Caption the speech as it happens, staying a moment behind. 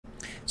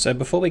So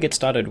before we get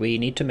started, we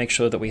need to make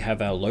sure that we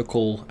have our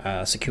local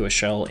secure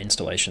shell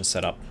installation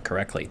set up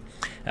correctly.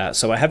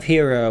 So I have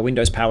here a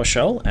Windows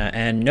PowerShell,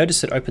 and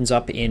notice it opens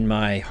up in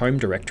my home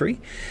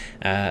directory.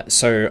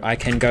 So I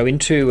can go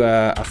into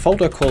a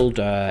folder called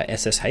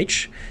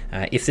SSH.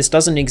 If this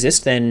doesn't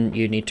exist, then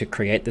you need to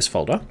create this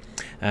folder.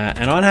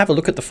 And I'll have a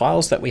look at the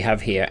files that we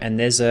have here, and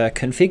there's a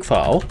config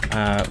file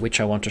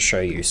which I want to show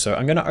you. So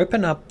I'm going to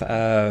open up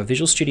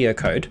Visual Studio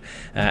Code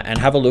and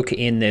have a look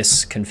in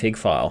this config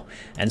file.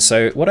 And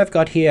so what I've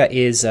got here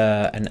is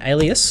an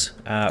alias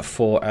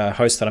for a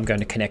host that I'm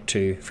going to connect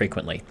to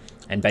frequently.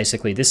 And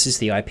basically this is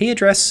the IP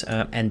address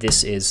and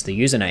this is the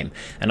username.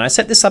 And I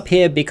set this up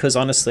here because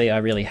honestly I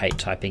really hate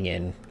typing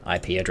in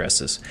IP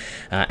addresses.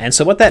 And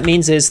so what that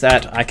means is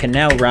that I can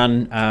now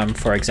run,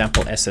 for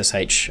example,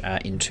 SSH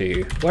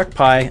into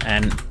WorkPy,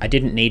 and I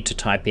didn't need to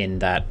type in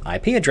that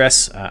IP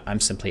address. I'm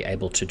simply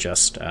able to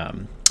just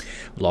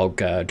log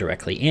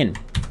directly in.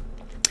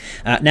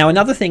 Now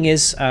another thing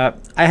is I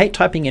hate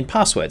typing in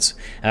passwords.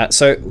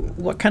 So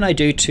what can I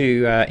do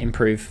to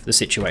improve the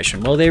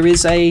situation? Well, there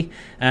is a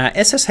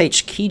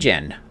SSH Key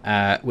Gen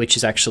which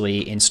is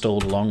actually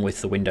installed along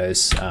with the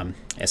Windows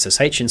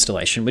SSH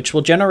installation, which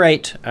will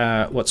generate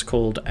what's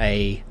called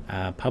a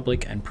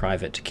public and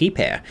private key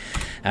pair.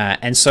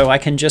 And so I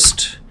can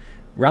just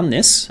run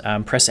this,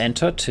 press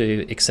enter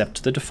to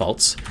accept the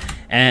defaults,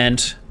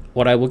 and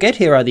what I will get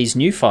here are these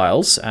new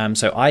files,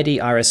 so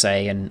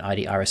IDRSA and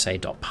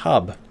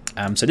IDRSA.pub.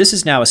 So this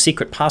is now a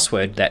secret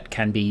password that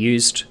can be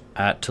used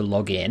to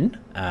log in.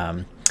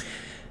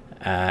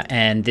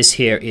 And this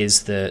here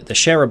is the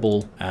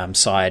shareable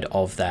side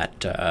of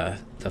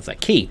that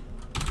key.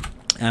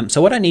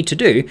 So what I need to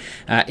do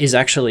is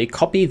actually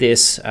copy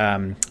this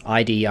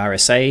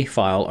IDRSA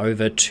file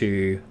over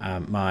to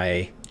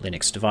my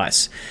Linux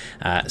device.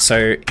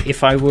 So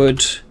if I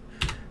would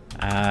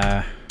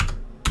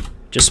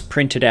just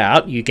print it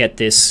out, you get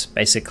this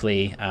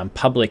basically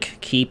public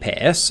key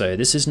pair. So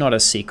this is not a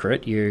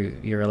secret.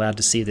 You're allowed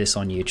to see this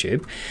on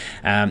YouTube.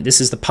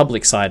 This is the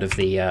public side of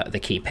the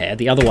key pair.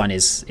 The other one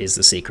is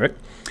the secret.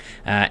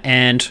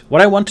 And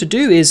what I want to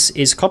do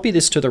is copy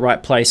this to the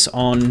right place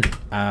on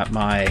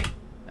my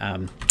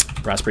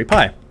Raspberry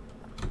Pi.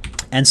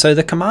 And so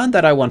the command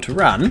that I want to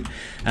run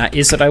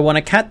is that I want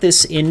to cat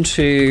this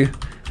into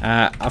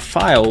a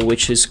file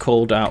which is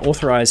called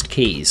authorized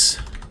keys.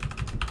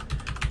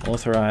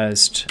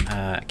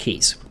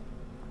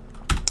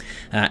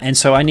 And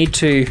so I need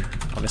to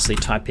obviously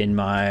type in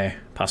my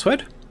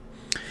password,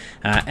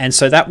 and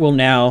so that will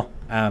now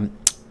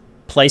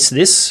place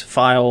this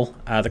file,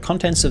 the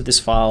contents of this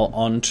file,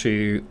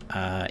 onto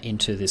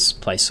into this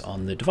place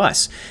on the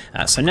device.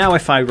 So now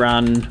if I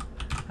run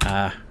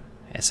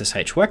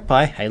SSH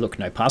WorkPy, hey look,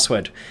 no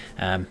password.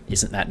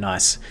 Isn't that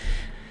nice?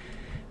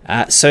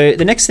 So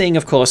the next thing,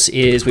 of course,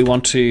 is we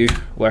want to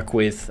work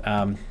with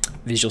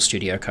Visual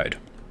Studio Code.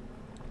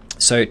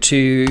 So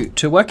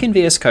to work in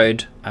VS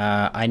Code,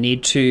 I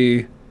need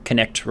to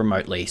connect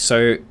remotely.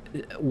 So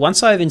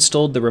once I've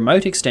installed the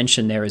remote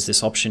extension, there is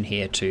this option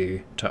here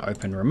to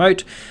open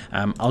remote.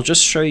 I'll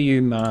just show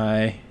you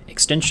my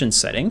extension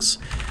settings.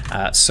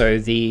 So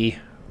the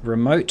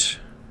remote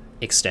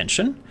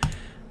extension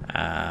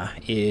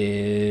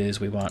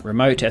is, we want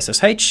remote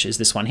SSH, is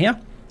this one here.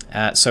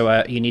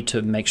 So you need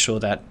to make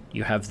sure that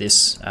you have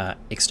this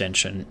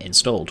extension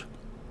installed.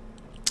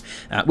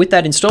 With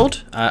that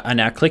installed, I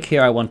now click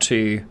here. I want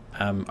to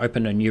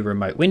open a new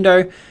remote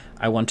window.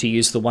 I want to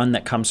use the one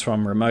that comes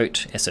from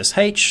remote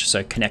SSH,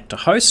 so connect to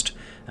host.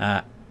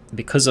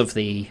 Because of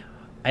the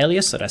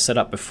alias that I set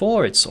up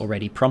before, it's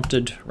already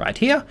prompted right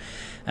here,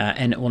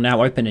 and it will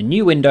now open a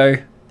new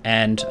window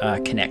and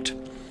connect.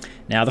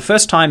 Now the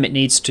first time it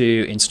needs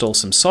to install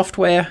some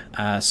software,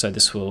 so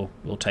this will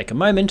take a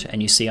moment,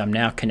 and you see I'm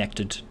now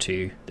connected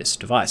to this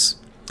device.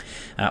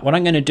 What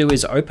I'm going to do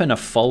is open a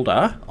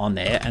folder on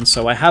there, and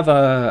so I have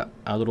a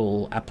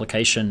little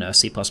application, a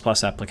C++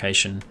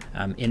 application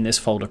in this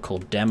folder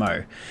called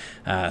demo.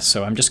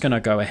 So I'm just going to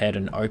go ahead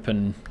and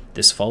open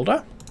this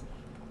folder,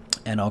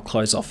 and I'll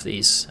close off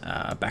these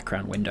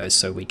background windows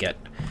so we get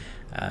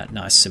a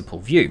nice simple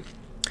view.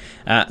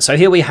 So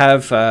here we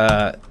have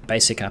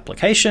basic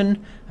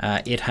application.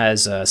 It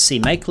has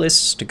CMake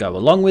lists to go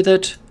along with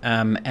it,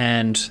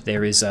 and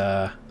there is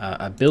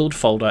a build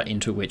folder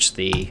into which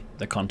the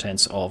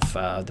contents of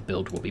the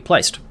build will be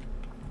placed.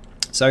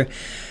 So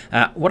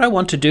what I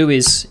want to do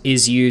is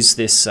use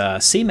this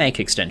CMake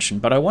extension,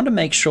 but I want to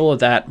make sure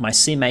that my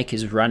CMake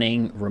is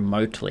running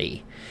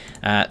remotely.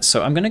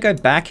 So I'm going to go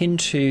back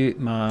into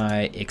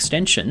my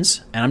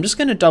extensions, and I'm just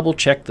going to double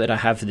check that I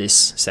have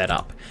this set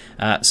up.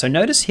 So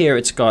notice here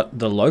it's got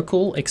the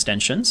local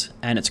extensions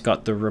and it's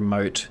got the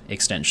remote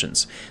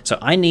extensions. So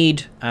I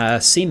need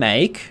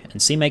CMake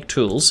and CMake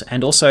tools,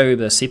 and also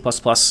the C++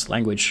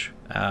 language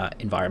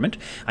environment.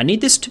 I need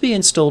this to be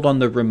installed on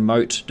the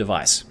remote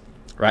device,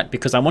 right?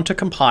 Because I want to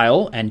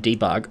compile and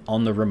debug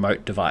on the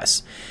remote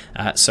device.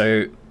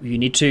 So you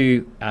need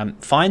to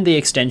find the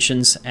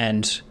extensions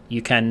and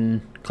you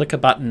can click a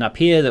button up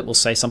here that will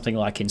say something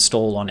like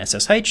install on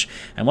SSH,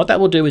 and what that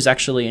will do is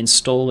actually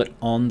install it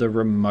on the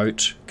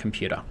remote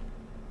computer.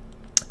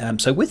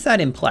 So with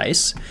that in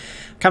place,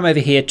 come over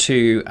here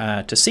to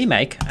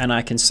CMake, and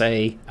I can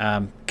say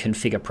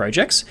configure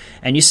projects,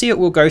 and you see it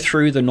will go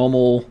through the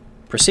normal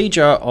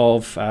procedure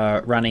of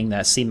running the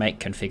CMake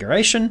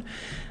configuration,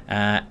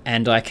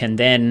 and I can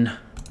then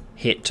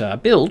hit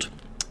build,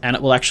 and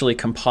it will actually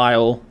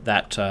compile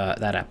that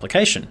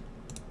application.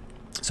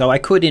 So I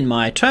could, in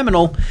my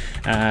terminal,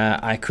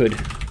 I could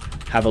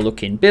have a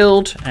look in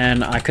build,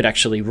 and I could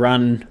actually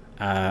run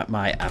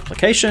my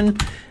application,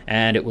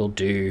 and it will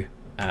do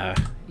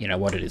you know,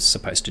 what it is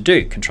supposed to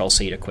do,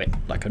 Control-C to quit,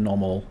 like a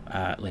normal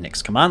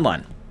Linux command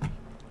line.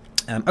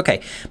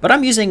 Okay, but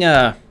I'm using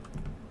an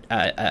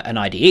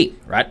IDE,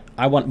 right?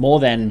 I want more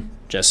than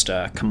just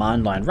a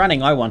command line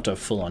running. I want a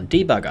full-on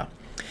debugger.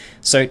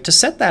 So to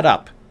set that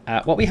up,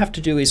 what we have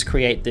to do is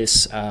create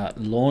this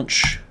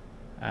launch.json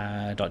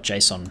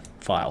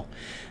file.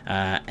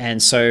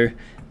 And so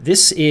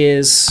this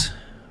is,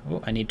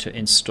 oh, I need to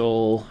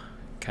install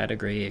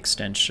category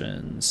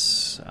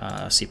extensions,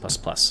 C++.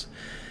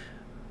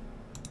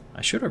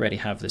 I should already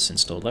have this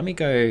installed. Let me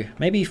go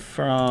maybe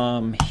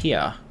from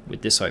here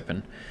with this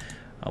open.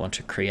 I want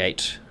to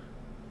create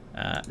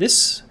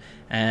this,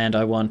 and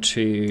I want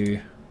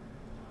to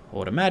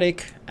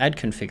automatic, add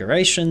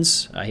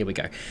configurations. Here we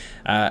go.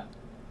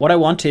 What I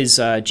want is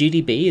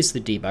GDB is the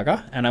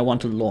debugger, and I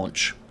want to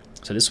launch.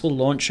 So this will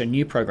launch a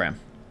new program.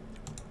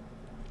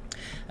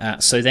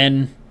 So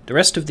then the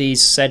rest of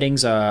these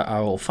settings are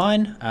all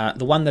fine.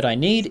 The one that I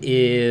need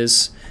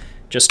is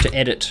just to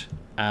edit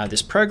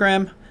this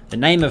program. The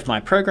name of my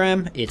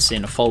program, it's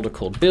in a folder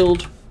called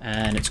build,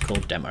 and it's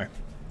called demo.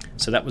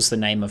 So that was the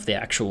name of the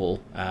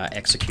actual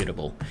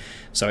executable.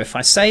 So if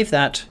I save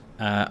that,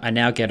 I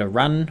now get a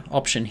run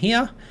option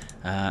here.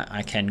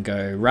 I can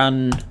go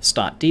run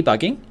start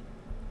debugging,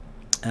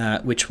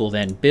 which will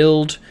then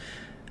build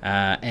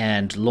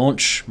and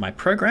launch my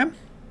program.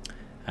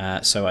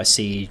 So I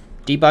see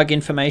debug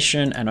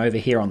information, and over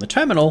here on the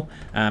terminal,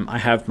 I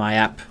have my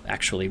app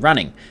actually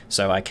running.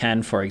 So I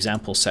can, for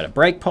example, set a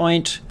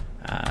breakpoint,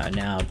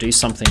 now do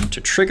something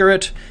to trigger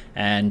it,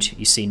 and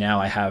you see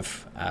now I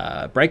have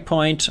a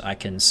breakpoint. I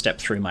can step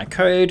through my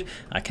code,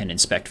 I can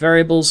inspect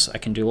variables, I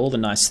can do all the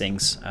nice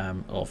things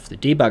of the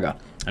debugger,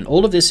 and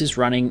all of this is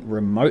running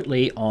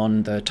remotely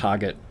on the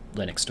target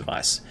Linux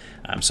device.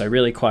 So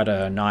really quite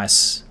a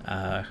nice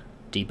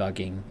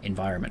debugging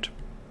environment.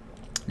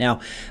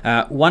 Now,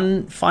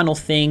 one final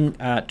thing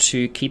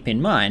to keep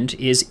in mind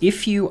is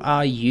if you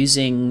are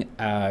using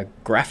a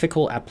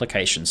graphical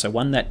application, so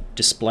one that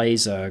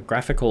displays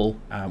graphical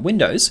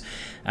windows,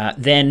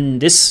 then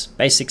this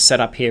basic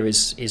setup here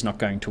is not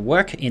going to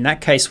work. In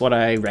that case, what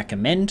I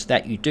recommend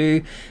that you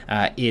do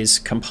is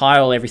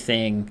compile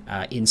everything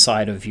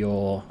inside of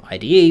your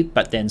IDE,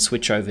 but then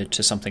switch over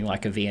to something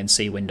like a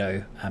VNC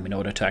window in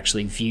order to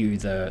actually view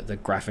the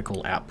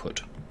graphical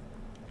output.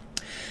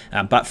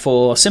 But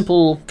for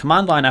simple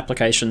command line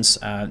applications,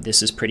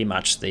 this is pretty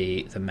much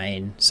the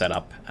main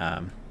setup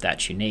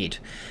that you need.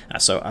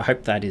 So I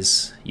hope that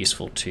is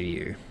useful to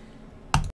you.